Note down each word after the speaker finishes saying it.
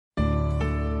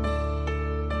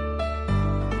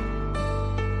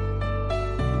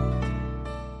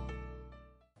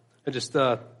I just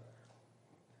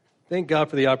thank God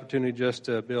for the opportunity just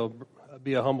to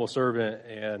be a humble servant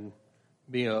and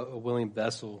be a willing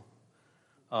vessel.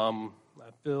 I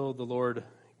feel the Lord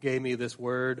gave me this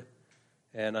word,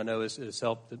 and I know it's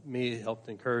helped me, helped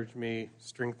encourage me,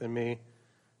 strengthen me.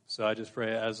 So I just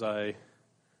pray as I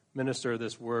minister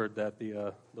this word that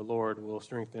the Lord will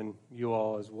strengthen you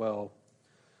all as well.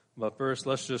 But first,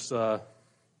 let's just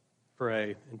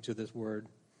pray into this word.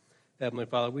 Heavenly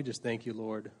Father, we just thank you,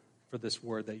 Lord, for this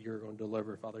word that you're going to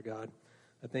deliver, Father God.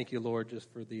 I thank you, Lord, just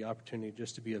for the opportunity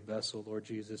just to be a vessel, Lord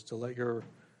Jesus, to let your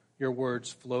words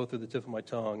flow through the tip of my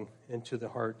tongue into the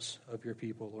hearts of your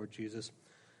people, Lord Jesus.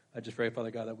 I just pray,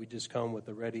 Father God, that we just come with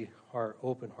a ready heart,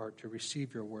 open heart to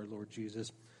receive your word, Lord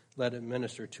Jesus. Let it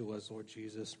minister to us, Lord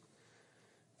Jesus.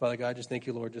 Father God, I just thank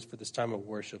you, Lord, just for this time of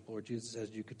worship, Lord Jesus,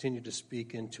 as you continue to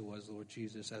speak into us, Lord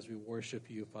Jesus, as we worship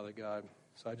you, Father God.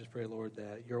 So I just pray, Lord,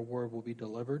 that your word will be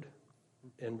delivered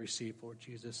and received, Lord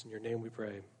Jesus. In your name we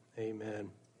pray.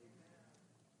 Amen.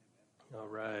 All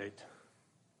right.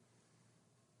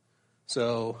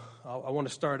 So I want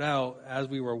to start out as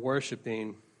we were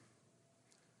worshiping.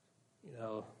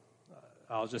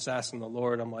 I was just asking the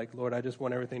Lord, I'm like, Lord, I just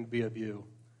want everything to be of you.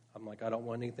 I'm like, I don't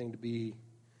want anything to be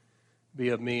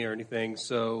of me or anything.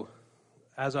 So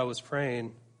as I was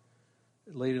praying,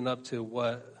 leading up to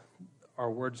what our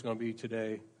word is going to be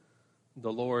today,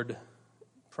 the Lord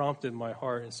prompted my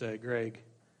heart and said, Greg,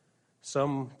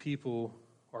 some people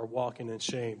are walking in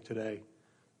shame today.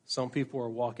 Some people are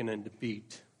walking in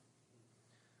defeat.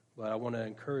 But I want to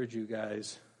encourage you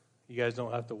guys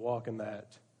don't have to walk in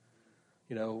that.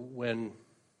 When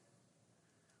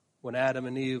Adam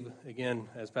and Eve, again,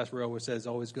 as Pastor Ray always says,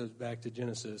 always goes back to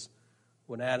Genesis.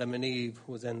 When Adam and Eve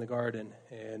was in the garden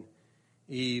and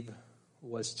Eve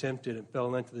was tempted and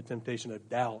fell into the temptation of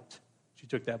doubt, she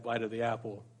took that bite of the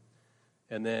apple.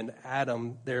 And then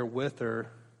Adam, there with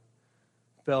her,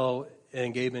 fell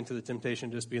and gave into the temptation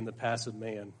of just being the passive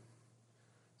man.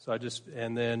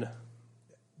 And then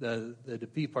the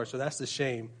defeat part, so that's the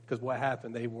shame, because what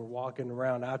happened? They were walking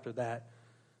around after that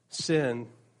sin,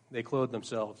 they clothed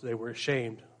themselves. They were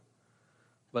ashamed.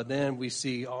 But then we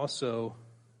see also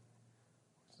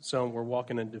some were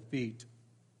walking in defeat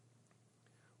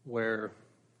where,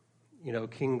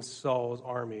 King Saul's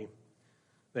army,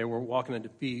 they were walking in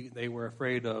defeat. They were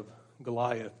afraid of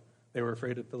Goliath. They were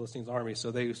afraid of Philistines' army,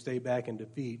 so they stayed back in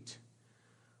defeat.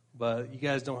 But you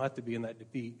guys don't have to be in that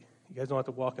defeat. You guys don't have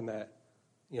to walk in that.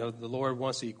 The Lord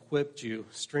wants to equip you,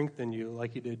 strengthen you,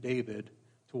 like he did David,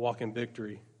 to walk in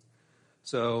victory.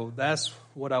 So that's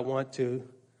what I want to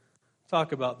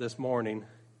talk about this morning.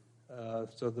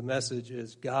 So the message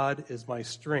is, God is my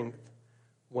strength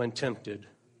when tempted.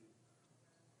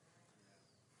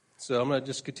 So I'm going to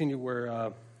just continue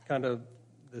where kind of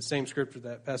the same scripture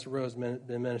that Pastor Rose has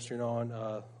been ministering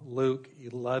on, Luke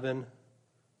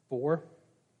 11:4.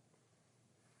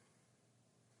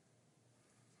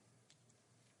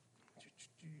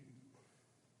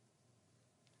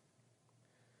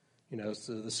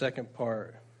 So the second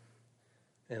part,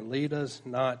 and lead us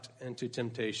not into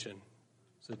temptation.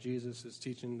 So Jesus is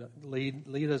teaching,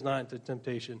 lead us not into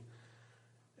temptation.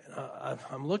 And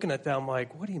I'm looking at that, I'm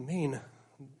like, what do you mean?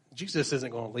 Jesus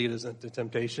isn't going to lead us into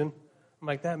temptation. I'm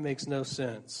like, that makes no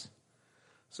sense.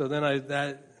 So then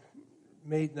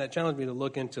that challenged me to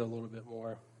look into a little bit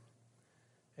more.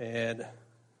 And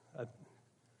I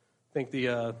think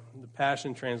the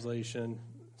Passion Translation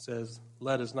says,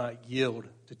 let us not yield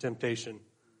to temptation.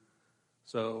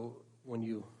 So when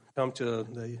you come to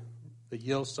the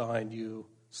yield sign, you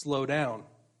slow down.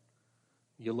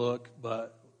 You look,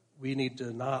 but we need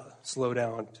to not slow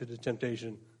down to the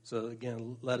temptation. So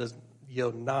again, let us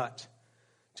yield not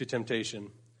to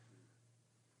temptation.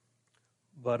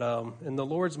 But in the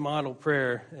Lord's model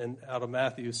prayer, and out of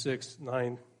Matthew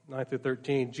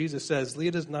 6:9-13, Jesus says,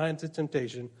 lead us not into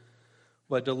temptation,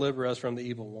 but deliver us from the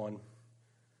evil one.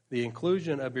 The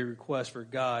inclusion of a request for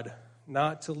God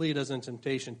not to lead us in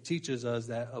temptation teaches us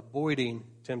that avoiding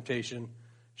temptation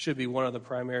should be one of the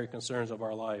primary concerns of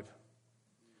our life.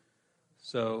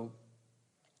 So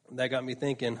that got me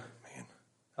thinking, man,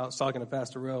 I was talking to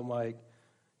Pastor Rowe, I'm like,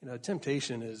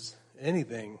 temptation is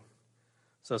anything.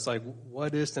 So it's like,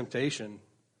 what is temptation?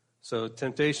 So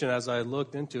temptation, as I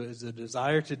looked into it, is the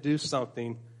desire to do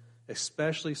something,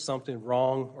 especially something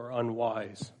wrong or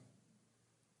unwise.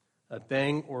 A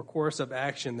thing or course of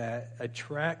action that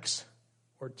attracts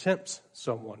or tempts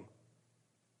someone.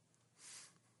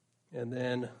 And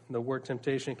then the word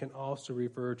temptation can also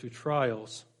refer to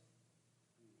trials.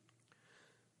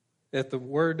 If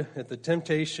the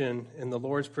temptation in the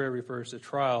Lord's Prayer refers to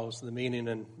trials, the meaning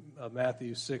in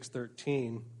Matthew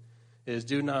 6:13 is,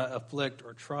 do not afflict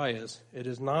or try us. It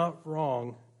is not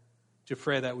wrong to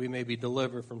pray that we may be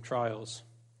delivered from trials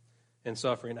and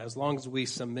suffering, as long as we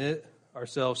submit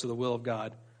ourselves to the will of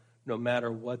God, no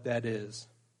matter what that is.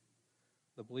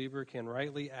 The believer can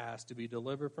rightly ask to be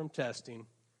delivered from testing,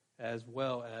 as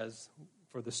well as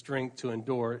for the strength to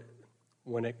endure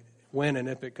when and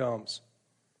if it comes.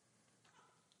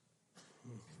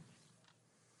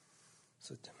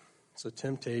 So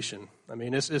temptation, I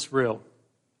mean, it's real.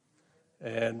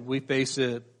 And we face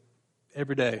it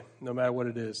every day, no matter what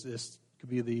it is. This could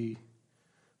be the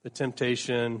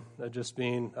temptation of just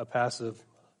being a passive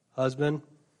husband,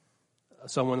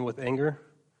 someone with anger.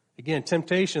 Again,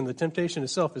 the temptation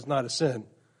itself is not a sin.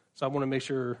 So I want to make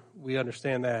sure we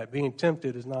understand that. Being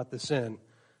tempted is not the sin.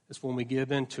 It's when we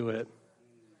give into it.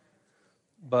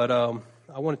 But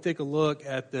I want to take a look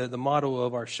at the model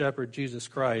of our shepherd, Jesus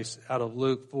Christ, out of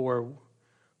Luke 4,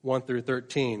 1 through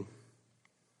 13.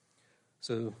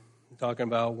 So I'm talking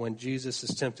about when Jesus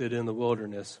is tempted in the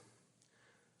wilderness.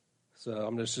 So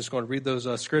I'm just going to read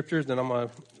those scriptures, then I'm going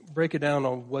to break it down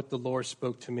on what the Lord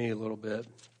spoke to me a little bit.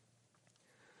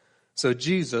 So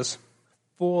Jesus,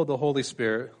 full of the Holy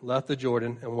Spirit, left the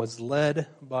Jordan and was led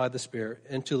by the Spirit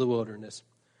into the wilderness,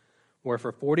 where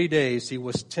for 40 days he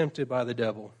was tempted by the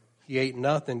devil. He ate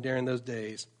nothing during those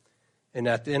days, and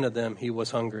at the end of them he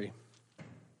was hungry.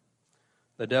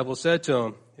 The devil said to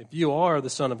him, "If you are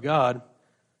the Son of God,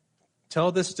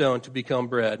 tell this stone to become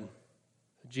bread."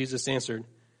 Jesus answered,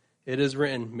 "It is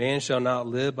written, man shall not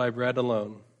live by bread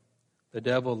alone." The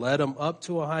devil led him up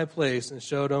to a high place and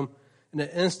showed him in an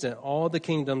instant all the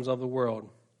kingdoms of the world.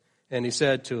 And he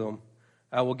said to him,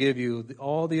 "I will give you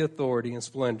all the authority and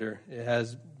splendor. It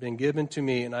has been given to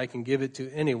me, and I can give it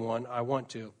to anyone I want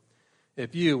to.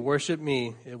 If you worship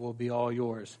me, it will be all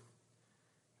yours."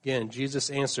 Again, Jesus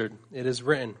answered, "It is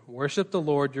written, worship the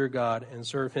Lord your God and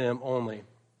serve him only."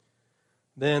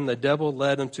 Then the devil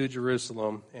led him to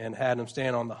Jerusalem and had him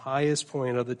stand on the highest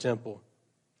point of the temple.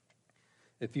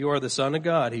 "If you are the Son of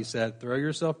God," he said, "throw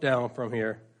yourself down from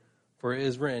here. For it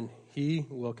is written, he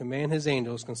will command his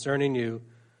angels concerning you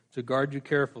to guard you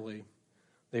carefully.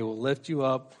 They will lift you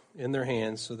up in their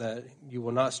hands so that you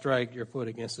will not strike your foot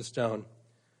against a stone."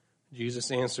 Jesus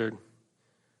answered,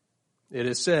 "It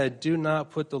is said, do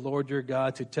not put the Lord your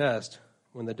God to test."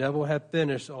 When the devil had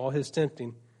finished all his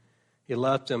tempting, he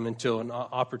left him until an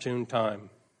opportune time.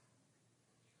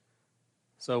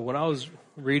 So when I was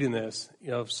reading this,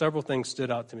 several things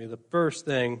stood out to me. The first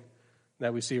thing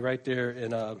that we see right there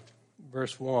in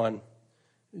verse 1,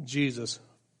 Jesus,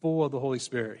 full of the Holy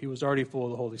Spirit. He was already full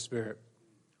of the Holy Spirit.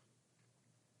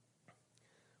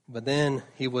 But then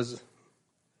he was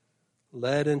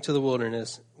led into the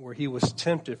wilderness where he was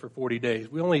tempted for 40 days.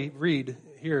 We only read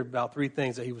here about 3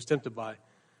 things that he was tempted by,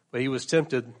 but he was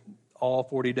tempted all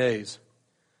 40 days.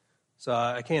 So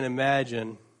I can't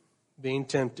imagine being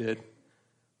tempted.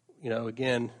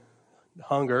 Again,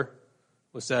 hunger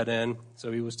was set in,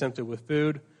 so he was tempted with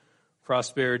food,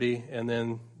 prosperity, and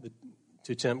then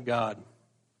to tempt God.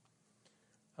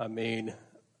 I mean,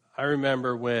 I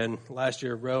remember when last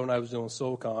year Ro and I was doing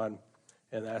SoulCon,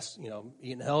 and that's,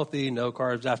 eating healthy, no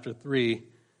carbs after 3,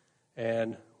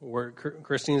 and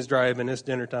Christine's driving, it's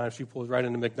dinner time, she pulls right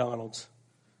into McDonald's.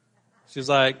 She's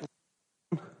like,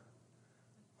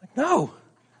 no.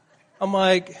 I'm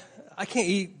like, I can't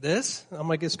eat this. I'm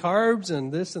like, it's carbs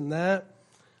and this and that.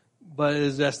 But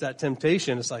it's just that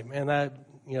temptation. It's like, man, that,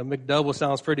 McDouble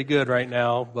sounds pretty good right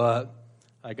now, but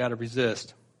I got to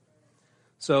resist.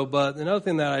 So, but another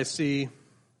thing that I see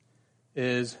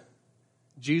is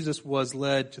Jesus was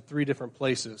led to 3 different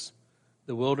places: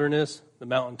 the wilderness, the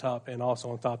mountaintop, and also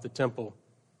on top of the temple.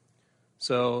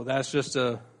 So that's just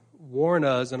to warn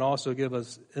us and also give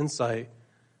us insight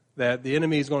that the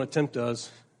enemy is going to tempt us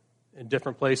in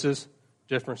different places,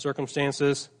 different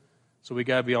circumstances, so we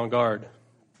got to be on guard.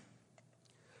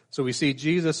 So we see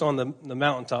Jesus on the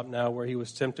mountaintop now where he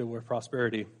was tempted with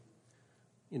prosperity.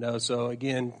 So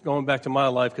again, going back to my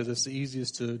life, because it's the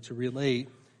easiest to relate,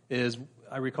 is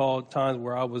I recall times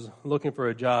where I was looking for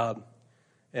a job,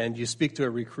 and you speak to a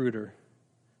recruiter.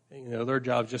 Their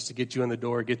job is just to get you in the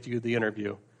door, get you the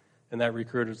interview. And that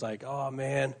recruiter's like, "Oh,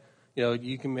 man,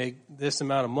 you can make this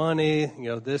amount of money,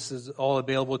 this is all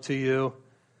available to you."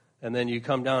 And then you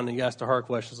come down and you ask the hard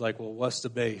questions like, "Well, what's the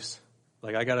base?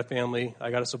 Like, I got a family,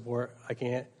 I got a support, I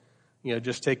can't,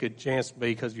 just take a chance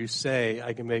because you say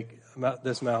I can make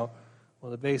this amount."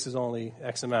 Well, the base is only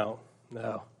X amount.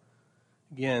 No.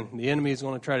 Again, the enemy is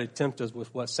going to try to tempt us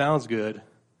with what sounds good,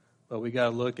 but we got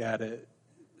to look at it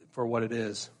for what it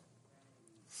is.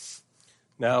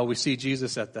 Now we see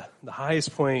Jesus at the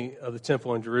highest point of the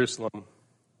temple in Jerusalem.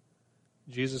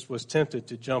 Jesus was tempted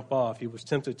to jump off. He was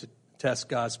tempted to test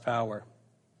God's power.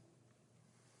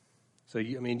 So,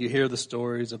 you hear the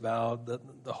stories about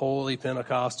the holy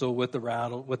Pentecostal with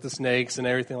the snakes and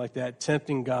everything like that,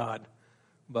 tempting God.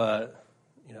 But,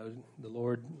 the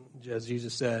Lord, as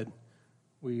Jesus said,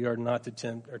 we are not to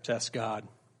tempt or test God.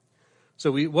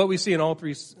 So what we see in all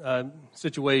three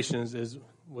situations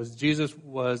was Jesus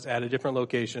was at a different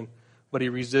location, but he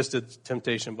resisted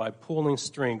temptation by pulling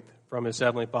strength from his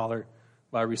heavenly Father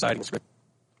by reciting Scripture.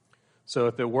 So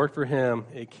if it worked for him,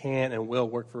 it can and will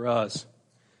work for us.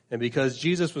 And because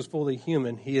Jesus was fully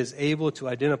human, he is able to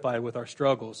identify with our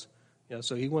struggles.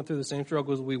 So he went through the same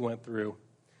struggles we went through.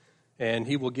 And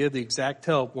he will give the exact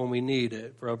help when we need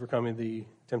it for overcoming the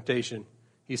temptation.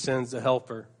 He sends the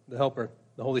helper, the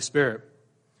Holy Spirit.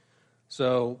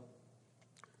 So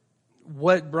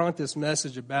what brought this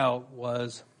message about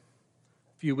was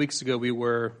a few weeks ago we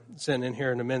were sitting in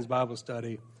here in the men's Bible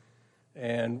study,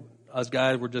 and us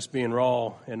guys were just being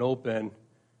raw and open,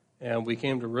 and we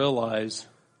came to realize,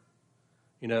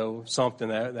 something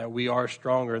that we are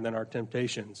stronger than our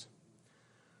temptations.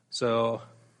 So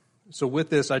with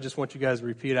this, I just want you guys to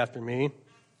repeat after me,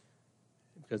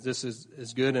 because this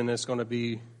is good, and it's going to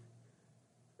be,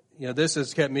 this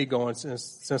has kept me going.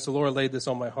 Since the Lord laid this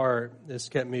on my heart, this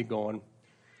kept me going.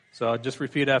 So I'll just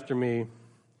repeat after me.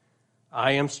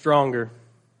 I am stronger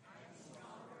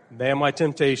than my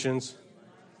temptations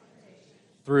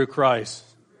through Christ.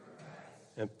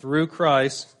 And through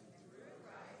Christ,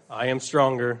 I am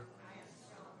stronger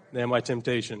than my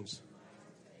temptations.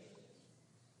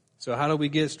 So how do we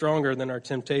get stronger than our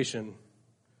temptation?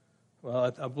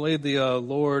 Well, I believe the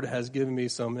Lord has given me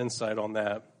some insight on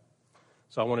that.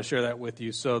 So I want to share that with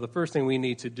you. So the first thing we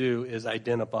need to do is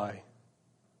identify.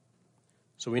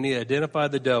 So we need to identify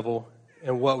the devil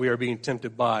and what we are being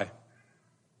tempted by.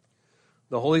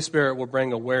 The Holy Spirit will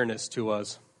bring awareness to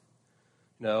us.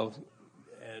 And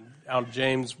out of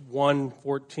James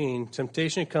 1:14,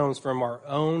 temptation comes from our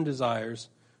own desires,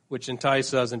 which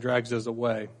entice us and drags us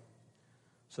away.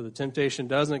 So the temptation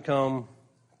doesn't come,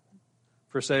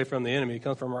 per se, from the enemy. It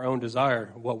comes from our own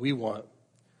desire, what we want.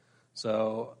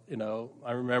 So,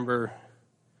 I remember,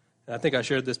 and I think I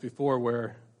shared this before,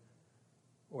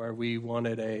 where we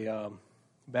wanted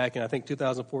back in, I think,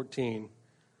 2014,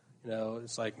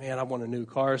 it's like, man, I want a new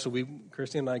car. So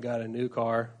Christy and I got a new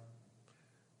car.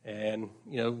 And,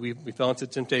 we fell into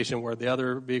temptation where the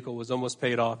other vehicle was almost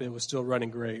paid off. It was still running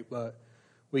great, but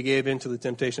we gave in to the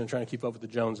temptation of trying to keep up with the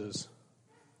Joneses.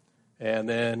 And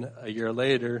then a year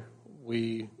later,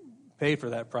 we paid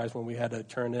for that price when we had to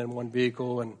turn in one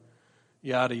vehicle and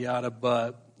yada, yada.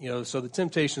 But, so the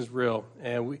temptation is real.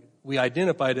 And we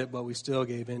identified it, but we still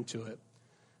gave into it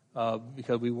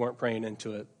because we weren't praying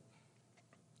into it.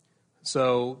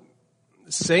 So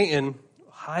Satan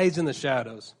hides in the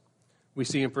shadows. We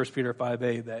see in 1 Peter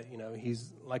 5:8 that,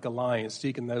 he's like a lion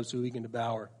seeking those who he can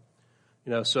devour.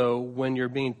 So when you're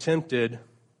being tempted,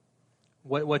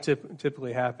 what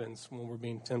typically happens when we're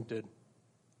being tempted?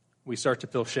 We start to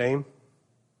feel shame.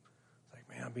 It's like,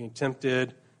 man, I'm being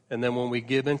tempted. And then when we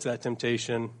give into that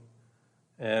temptation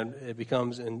and it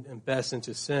becomes invests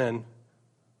into sin,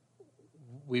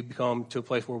 we become to a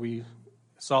place where we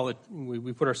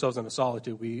put ourselves into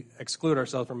solitude. We exclude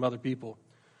ourselves from other people.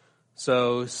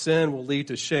 So sin will lead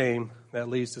to shame that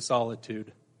leads to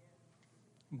solitude.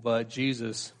 But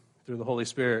Jesus, through the Holy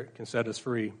Spirit, can set us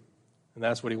free. And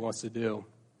that's what he wants to do.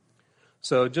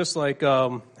 So just like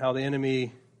how the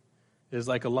enemy is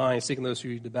like a lion seeking those who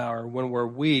he devour, when we're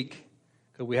weak,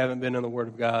 because we haven't been in the Word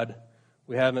of God,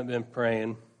 we haven't been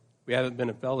praying, we haven't been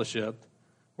in fellowship,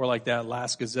 we're like that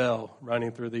last gazelle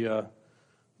running through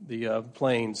the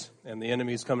plains, and the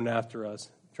enemy's coming after us,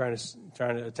 trying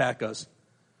to attack us.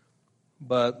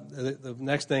 But the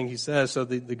next thing he says, so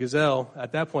the gazelle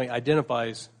at that point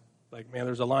identifies, like, man,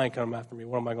 there's a lion coming after me.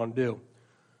 What am I going to do?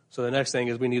 So the next thing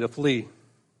is we need to flee.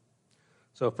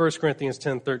 So 1 Corinthians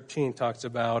 10:13 talks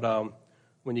about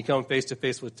when you come face to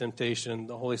face with temptation,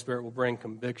 the Holy Spirit will bring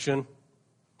conviction.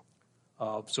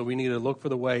 So we need to look for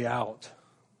the way out.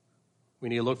 We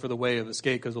need to look for the way of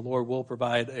escape because the Lord will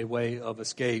provide a way of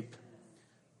escape.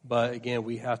 But again,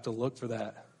 we have to look for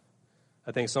that.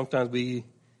 I think sometimes we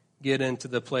get into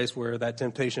the place where that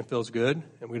temptation feels good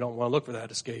and we don't want to look for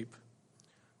that escape.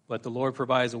 But the Lord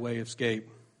provides a way of escape.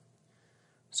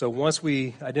 So once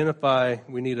we identify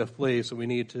we need to flee, so we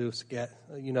need to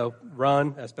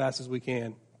run as fast as we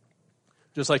can.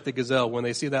 Just like the gazelle, when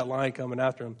they see that lion coming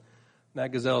after him,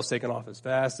 that gazelle is taking off as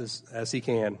fast as he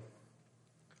can.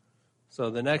 So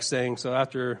the next thing, so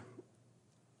after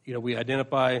we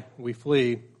identify, we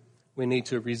flee, we need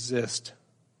to resist.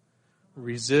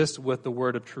 Resist with the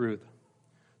word of truth.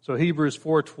 So Hebrews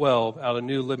 4:12 out of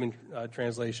New Living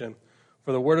Translation.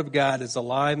 For the word of God is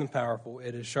alive and powerful.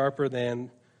 It is sharper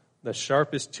than the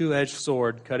sharpest two-edged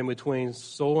sword, cutting between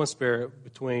soul and spirit,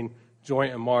 between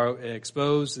joint and marrow. It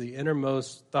exposes the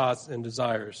innermost thoughts and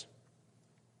desires.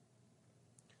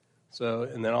 So,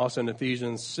 and then also in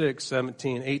Ephesians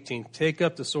 6:17-18, take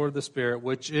up the sword of the Spirit,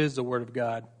 which is the word of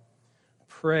God.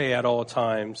 Pray at all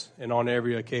times and on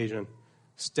every occasion.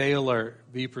 Stay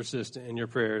alert, be persistent in your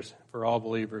prayers for all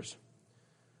believers.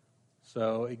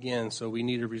 So again, we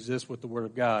need to resist with the word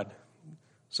of God.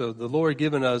 So the Lord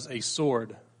given us a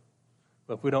sword,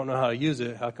 but if we don't know how to use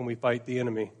it, how can we fight the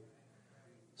enemy?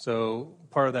 So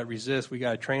part of that resist, we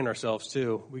got to train ourselves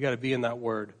too. We got to be in that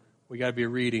word. We got to be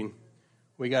reading.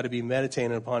 We got to be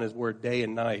meditating upon his word day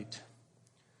and night.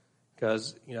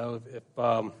 Because, if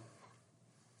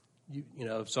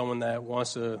someone that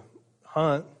wants to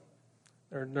hunt,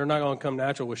 they're not going to come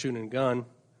natural with shooting a gun.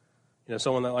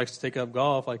 Someone that likes to take up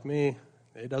golf like me,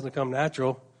 it doesn't come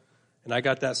natural. And I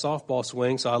got that softball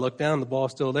swing, so I look down, the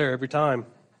ball's still there every time.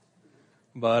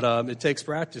 But it takes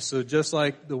practice. So just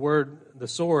like the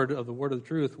sword of the word of the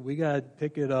truth, we got to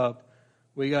pick it up.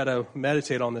 We got to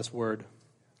meditate on this word.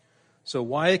 So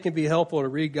why it can be helpful to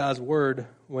read God's word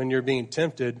when you're being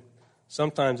tempted,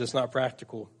 sometimes it's not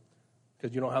practical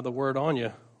because you don't have the word on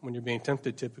you when you're being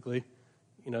tempted typically.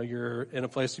 You're in a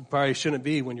place you probably shouldn't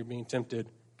be when you're being tempted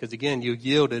because, again, you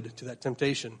yielded to that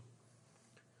temptation.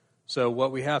 So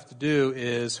what we have to do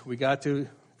is we got to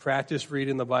practice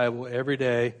reading the Bible every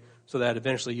day so that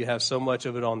eventually you have so much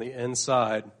of it on the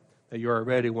inside that you are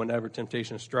ready whenever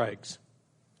temptation strikes.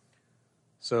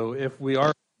 So if we are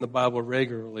reading the Bible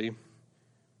regularly,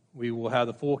 we will have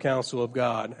the full counsel of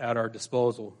God at our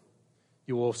disposal.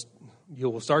 You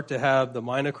will start to have the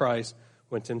mind of Christ.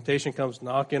 When temptation comes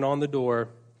knocking on the door,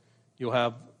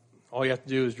 all you have to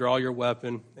do is draw your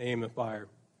weapon, aim, and fire.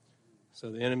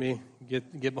 So the enemy,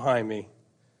 get behind me,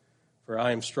 for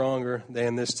I am stronger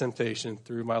than this temptation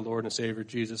through my Lord and Savior,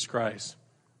 Jesus Christ.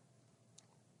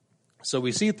 So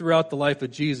we see throughout the life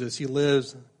of Jesus, he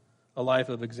lives a life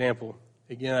of example.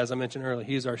 Again, as I mentioned earlier,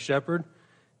 he's our shepherd,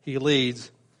 he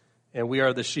leads, and we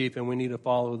are the sheep, and we need to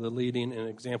follow the leading and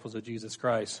examples of Jesus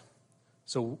Christ.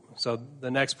 So the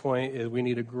next point is we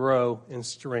need to grow in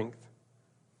strength.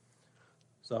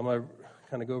 So I'm going to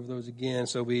kind of go over those again.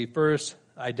 So we first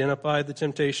identify the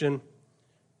temptation,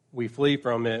 we flee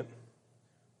from it,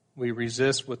 we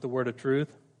resist with the word of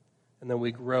truth, and then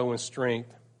we grow in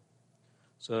strength.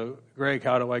 So, Greg,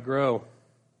 how do I grow?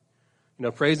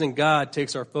 Praising God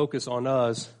takes our focus on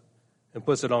us and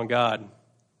puts it on God.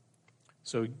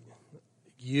 So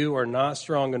you are not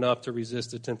strong enough to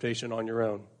resist the temptation on your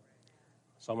own.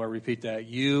 So I'm going to repeat that.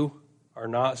 You are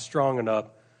not strong enough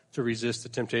to resist the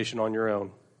temptation on your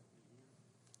own.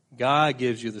 God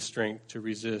gives you the strength to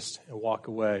resist and walk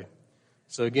away.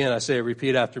 So again, I say,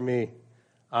 repeat after me.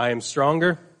 I am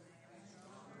stronger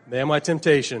than my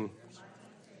temptation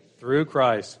through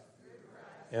Christ.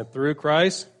 And through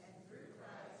Christ,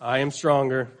 I am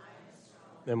stronger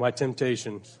than my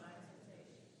temptations.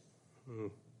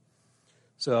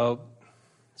 So,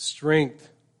 strength.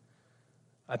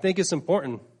 I think it's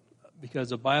important because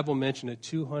the Bible mentioned it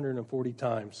 240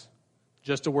 times.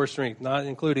 Just the word strength, not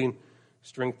including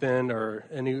strengthen or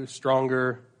any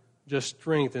stronger. Just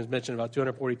strength is mentioned about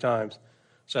 240 times.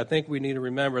 So I think we need to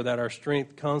remember that our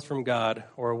strength comes from God,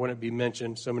 or it wouldn't be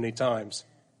mentioned so many times.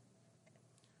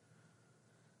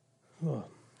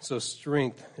 So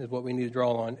strength is what we need to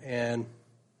draw on. And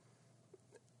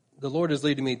the Lord is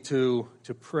leading me to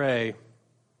pray,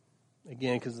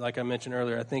 again, because like I mentioned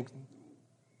earlier, I think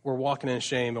we're walking in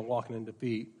shame and walking in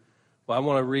defeat. Well, I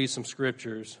want to read some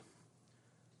scriptures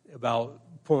about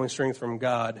pulling strength from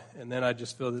God, and then I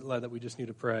just feel that we just need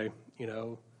to pray,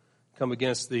 come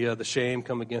against the shame,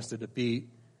 come against the defeat,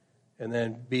 and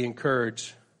then be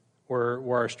encouraged where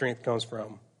our strength comes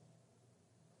from.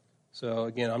 So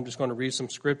again, I'm just going to read some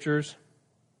scriptures.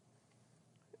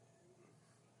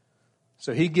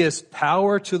 So he gives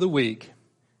power to the weak,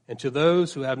 and to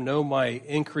those who have no might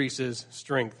increases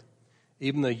strength.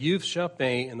 Even the youth shall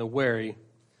faint, and the weary,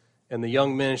 and the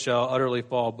young men shall utterly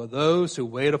fall. But those who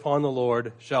wait upon the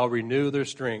Lord shall renew their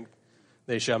strength.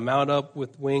 They shall mount up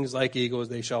with wings like eagles.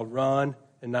 They shall run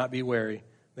and not be weary.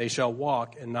 They shall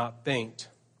walk and not faint.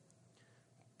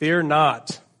 Fear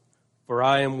not, for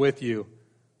I am with you.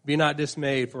 Be not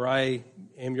dismayed, for I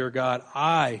am your God.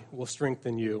 I will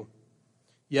strengthen you.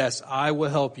 Yes, I will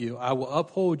help you. I will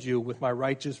uphold you with my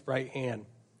righteous right hand.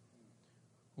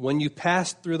 When you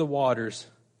pass through the waters,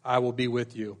 I will be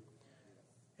with you.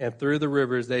 And through the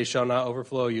rivers, they shall not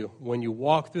overflow you. When you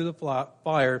walk through the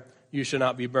fire, you shall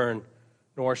not be burned.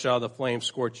 nor shall the flame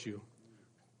scorch you.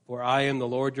 For I am the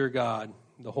Lord your God,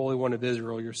 the Holy One of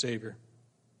Israel, your Savior.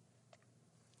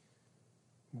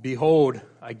 Behold,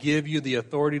 I give you the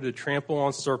authority to trample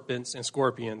on serpents and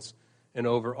scorpions, and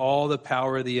over all the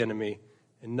power of the enemy,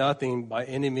 and nothing by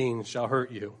any means shall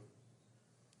hurt you.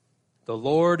 The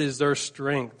Lord is their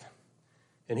strength,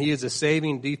 and he is a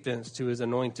saving defense to his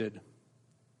anointed.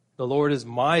 The Lord is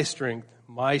my strength,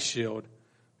 my shield.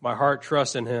 My heart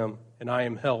trusts in him, and I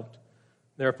am helped.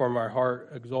 Therefore my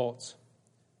heart exalts.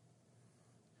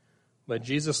 But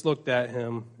Jesus looked at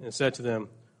him and said to them,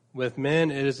 with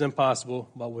men it is impossible,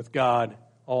 but with God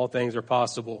all things are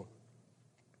possible.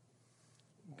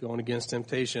 Going against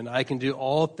temptation, I can do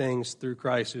all things through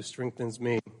Christ who strengthens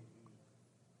me.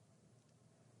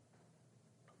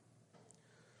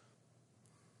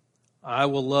 I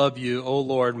will love you, O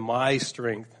Lord, my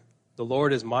strength. The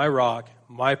Lord is my rock,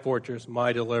 my fortress,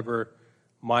 my deliverer,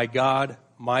 my God,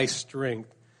 my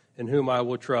strength, in whom I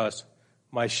will trust,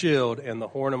 my shield and the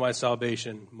horn of my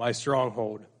salvation, my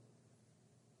stronghold.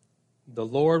 The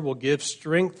Lord will give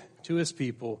strength to his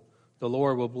people. The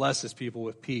Lord will bless his people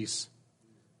with peace.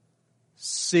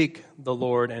 Seek the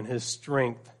Lord and his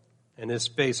strength and his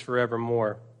face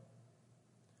forevermore.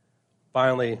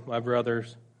 Finally, my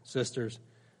brothers, sisters,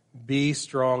 be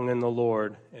strong in the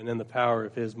Lord and in the power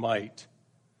of his might.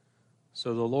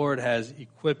 So the Lord has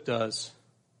equipped us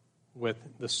with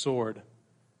the sword.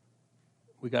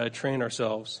 We got to train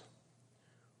ourselves.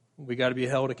 We got to be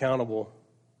held accountable.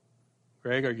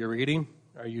 Greg, are you reading?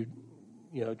 Are you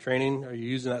training? Are you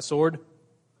using that sword?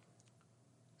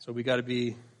 So we got to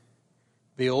be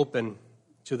open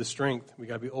to the strength. We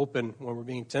got to be open when we're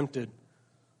being tempted.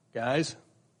 Guys,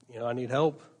 I need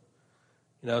help.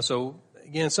 So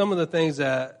again, some of the things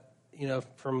that,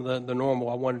 from the normal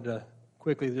I wanted to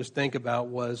quickly just think about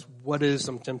was, what is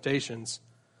some temptations?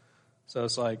 So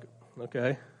it's like,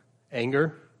 okay,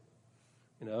 anger,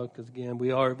 because again,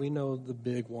 we know the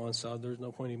big ones, so there's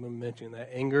no point even mentioning that.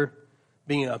 Anger,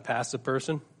 being a passive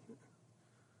person.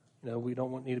 We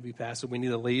don't need to be passive. We need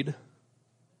to lead.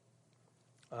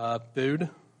 Food.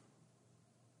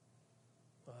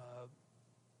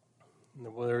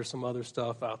 There's some other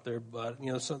stuff out there, but,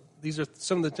 so these are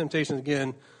some of the temptations,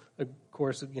 again, of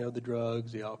course, the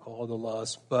drugs, the alcohol, the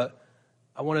lust, but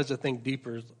I want us to think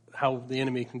deeper how the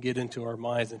enemy can get into our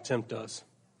minds and tempt us.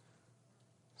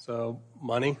 So,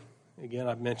 money, again,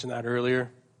 I've mentioned that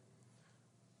earlier.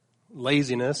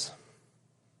 Laziness.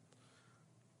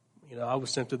 I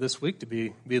was tempted this week to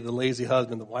be the lazy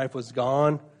husband. The wife was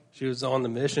gone. She was on the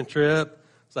mission trip.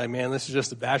 It's like, man, this is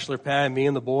just a bachelor pad, me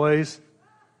and the boys.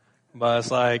 But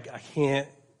it's like, I can't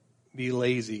be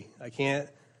lazy. I can't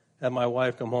have my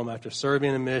wife come home after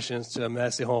serving in missions to a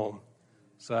messy home.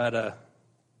 So I had to,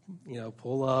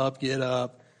 pull up, get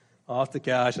up, off the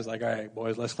couch. It's like, all right,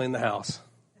 boys, let's clean the house.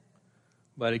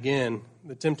 But again,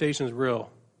 the temptation is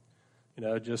real.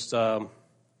 Just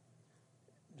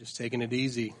taking it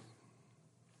easy.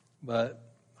 But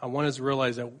I want us to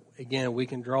realize that, again, we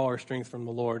can draw our strength from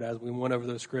the Lord as we went over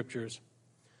those scriptures.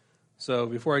 So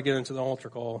before I get into the altar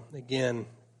call, again,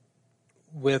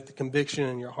 with conviction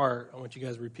in your heart, I want you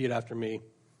guys to repeat after me.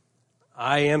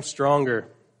 I am stronger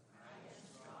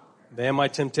than my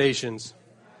temptations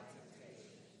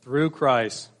through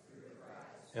Christ.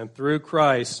 And through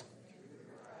Christ,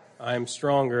 I am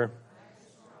stronger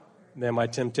than my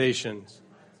temptations.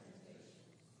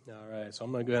 All right, so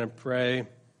I'm going to go ahead and pray.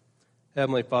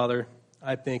 Heavenly Father,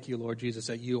 I thank you, Lord Jesus,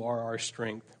 that you are our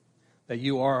strength, that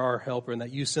you are our helper, and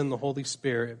that you send the Holy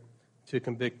Spirit to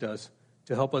convict us,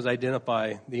 to help us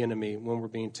identify the enemy when we're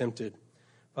being tempted.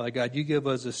 Father God, you give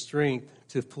us the strength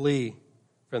to flee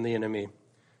from the enemy.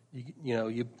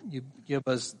 You give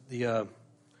us the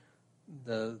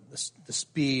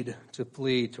speed to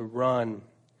flee, to run.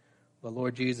 But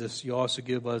Lord Jesus, you also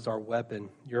give us our weapon,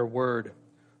 your word.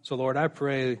 So Lord, I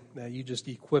pray that you just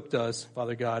equipped us,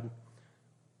 Father God.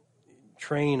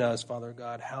 Train us, Father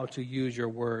God, how to use your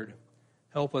word.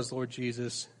 Help us, Lord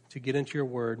Jesus, to get into your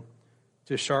word,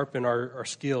 to sharpen our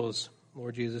skills,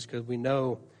 Lord Jesus, because we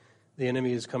know the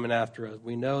enemy is coming after us.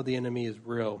 We know the enemy is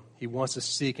real. He wants to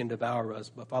seek and devour us.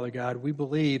 But Father God, we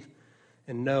believe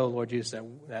and know, Lord Jesus,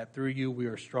 that through you we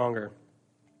are stronger.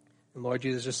 And Lord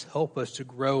Jesus, just help us to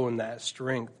grow in that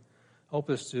strength. Help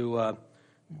us to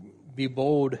be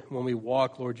bold when we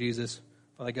walk, Lord Jesus.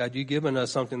 Father God, you've given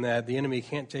us something that the enemy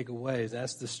can't take away.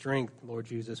 That's the strength, Lord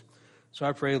Jesus. So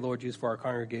I pray, Lord Jesus, for our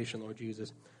congregation, Lord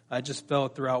Jesus. I just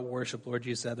felt throughout worship, Lord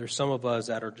Jesus, that there's some of us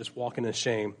that are just walking in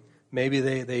shame. Maybe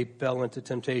they fell into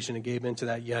temptation and gave into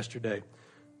that yesterday.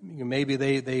 Maybe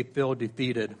they feel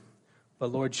defeated.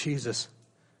 But Lord Jesus,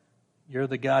 You're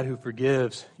the God who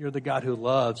forgives. You're the God who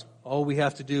loves. All we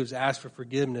have to do is ask for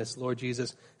forgiveness, Lord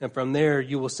Jesus. And from there,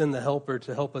 you will send the helper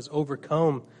to help us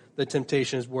overcome the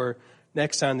temptations where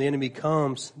next time the enemy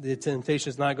comes, the temptation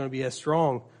is not going to be as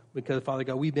strong because, Father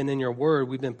God, we've been in your word.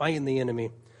 We've been fighting the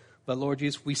enemy. But, Lord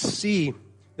Jesus, we see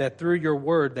that through your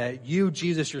word that you,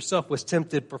 Jesus, yourself was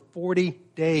tempted for 40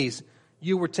 days.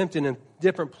 You were tempted in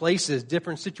different places,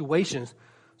 different situations.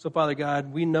 So, Father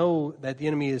God, we know that the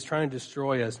enemy is trying to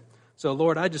destroy us. So,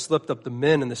 Lord, I just lift up the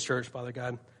men in this church, Father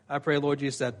God. I pray, Lord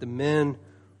Jesus, that the men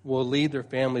will lead their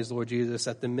families, Lord Jesus,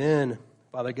 that the men,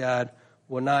 Father God,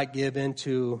 will not give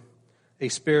into a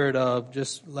spirit of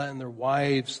just letting their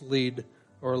wives lead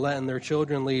or letting their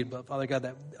children lead. But, Father God,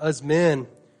 that us men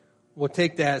will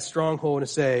take that stronghold and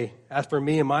say, as for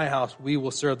me and my house, we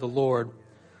will serve the Lord.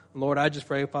 And Lord, I just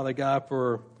pray, Father God,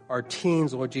 for our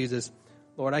teens, Lord Jesus.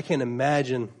 Lord, I can't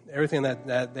imagine everything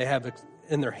that they have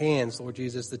in their hands, Lord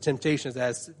Jesus, the temptations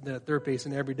that they're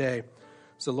facing every day.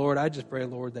 So, Lord, I just pray,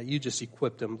 Lord, that you just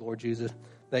equip them, Lord Jesus,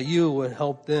 that you would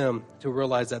help them to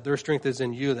realize that their strength is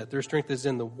in you, that their strength is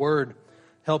in the word.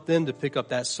 Help them to pick up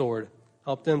that sword.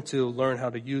 Help them to learn how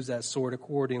to use that sword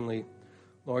accordingly,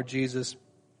 Lord Jesus.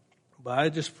 But I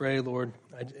just pray, Lord,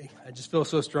 I just feel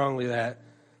so strongly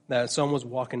that someone's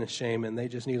walking in shame and they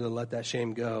just need to let that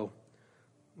shame go.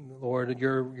 Lord,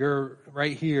 you're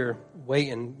right here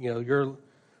waiting. You know,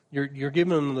 you're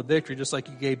giving them the victory just like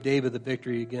you gave David the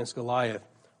victory against Goliath.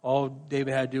 All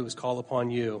David had to do was call upon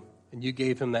you, and you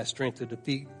gave him that strength to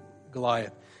defeat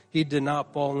Goliath. He did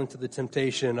not fall into the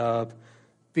temptation of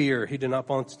fear. He did not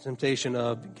fall into the temptation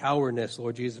of cowardness,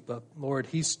 Lord Jesus. But, Lord,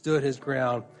 he stood his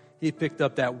ground. He picked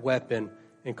up that weapon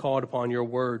and called upon your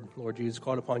word, Lord Jesus,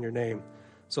 called upon your name.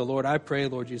 So, Lord, I pray,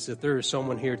 Lord Jesus, if there is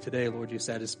someone here today, Lord Jesus,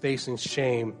 that is facing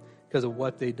shame because of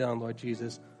what they've done, Lord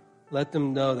Jesus, let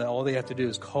them know that all they have to do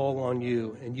is call on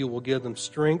you, and you will give them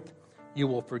strength. You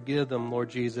will forgive them, Lord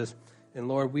Jesus. And,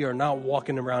 Lord, we are not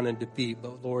walking around in defeat,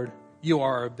 but, Lord, you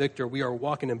are our victor. We are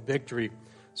walking in victory.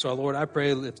 So, Lord, I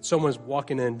pray if someone's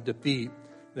walking in defeat,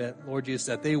 that, Lord Jesus,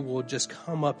 that they will just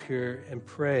come up here and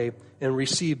pray and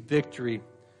receive victory.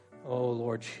 Oh,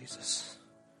 Lord Jesus,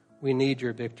 we need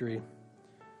your victory.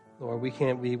 Lord, we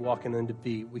can't be walking in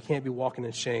defeat. We can't be walking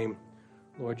in shame.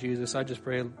 Lord Jesus, I just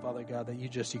pray, Father God, that you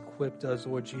just equipped us,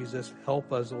 Lord Jesus.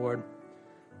 Help us, Lord.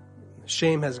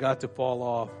 Shame has got to fall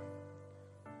off.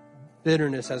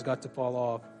 Bitterness has got to fall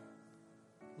off.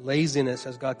 Laziness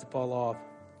has got to fall off.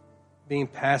 Being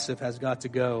passive has got to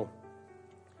go.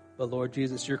 But Lord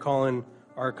Jesus, you're calling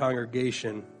our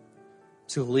congregation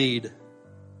to lead,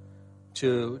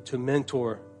 to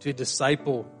mentor, to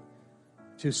disciple,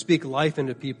 to speak life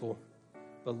into people.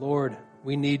 But Lord,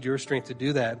 we need your strength to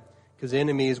do that, because the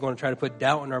enemy is going to try to put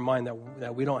doubt in our mind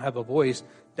that we don't have a voice,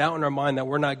 doubt in our mind that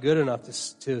we're not good enough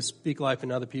to speak life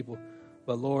into other people.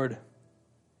 But Lord,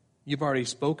 you've already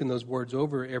spoken those words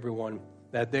over everyone,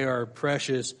 that they are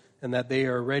precious and that they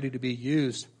are ready to be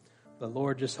used. But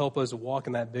Lord, just help us to walk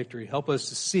in that victory. Help us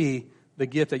to see the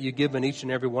gift that you've given each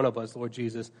and every one of us, Lord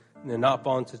Jesus, and not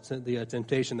fall into the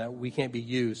temptation that we can't be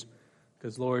used.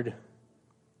 Because, Lord,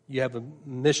 you have a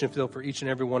mission field for each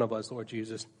and every one of us, Lord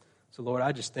Jesus. So, Lord,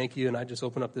 I just thank you, and I just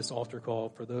open up this altar call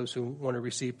for those who want to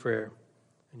receive prayer.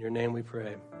 In your name we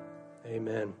pray.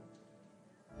 Amen.